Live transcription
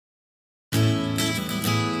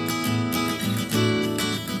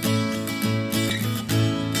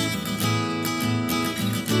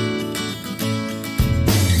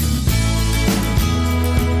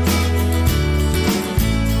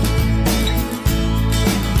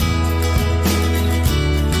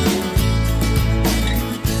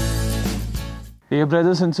Dear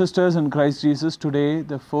brothers and sisters in Christ Jesus, today,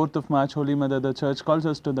 the 4th of March, Holy Mother, the Church calls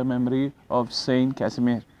us to the memory of Saint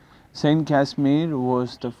Casimir. Saint Casimir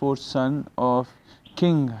was the fourth son of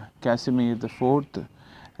King Casimir IV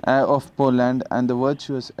of Poland and the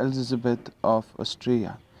virtuous Elizabeth of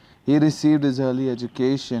Austria. He received his early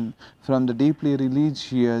education from the deeply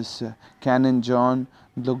religious Canon John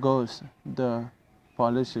Długosz, the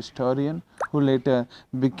Polish historian who later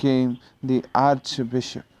became the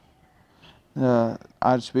Archbishop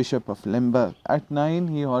of Lemberg. At 9,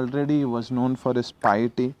 he already was known for his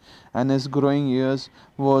piety, and his growing years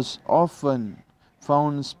was often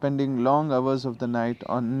found spending long hours of the night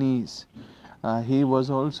on knees. He was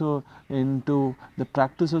also into the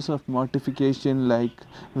practices of mortification, like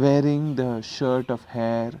wearing the shirt of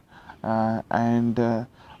hair and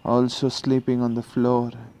also sleeping on the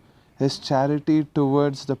floor. His charity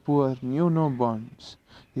towards the poor knew no bounds.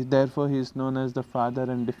 Therefore, he is known as the father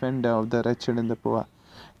and defender of the wretched and the poor.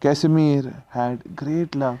 Casimir had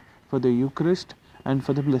great love for the Eucharist and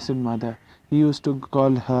for the Blessed Mother. He used to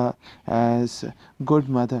call her as Good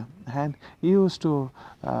Mother, and he used to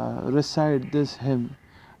recite this hymn,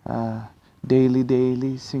 Daily,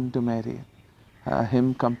 Daily, Sing to Mary, a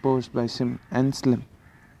hymn composed by Sim Anselm.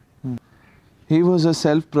 He was a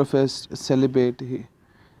self-professed celibate,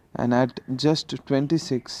 and at just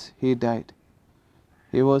 26 he died.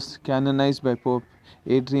 He was canonized by Pope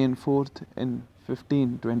Adrian IV in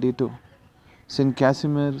 1522. Saint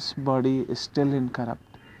Casimir's body is still incorrupt,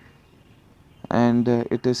 and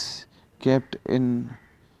it is kept in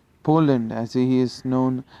Poland, as he is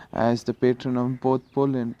known as the patron of both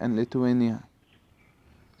Poland and Lithuania.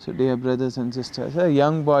 So, dear brothers and sisters, a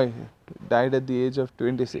young boy died at the age of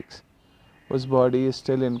 26, whose body is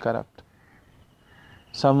still incorrupt.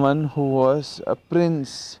 Someone who was a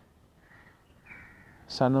prince,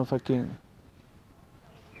 son of a king,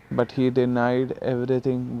 but he denied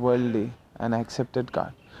everything worldly and accepted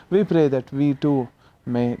God. We pray that we too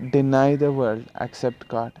may deny the world, accept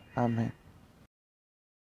God. Amen.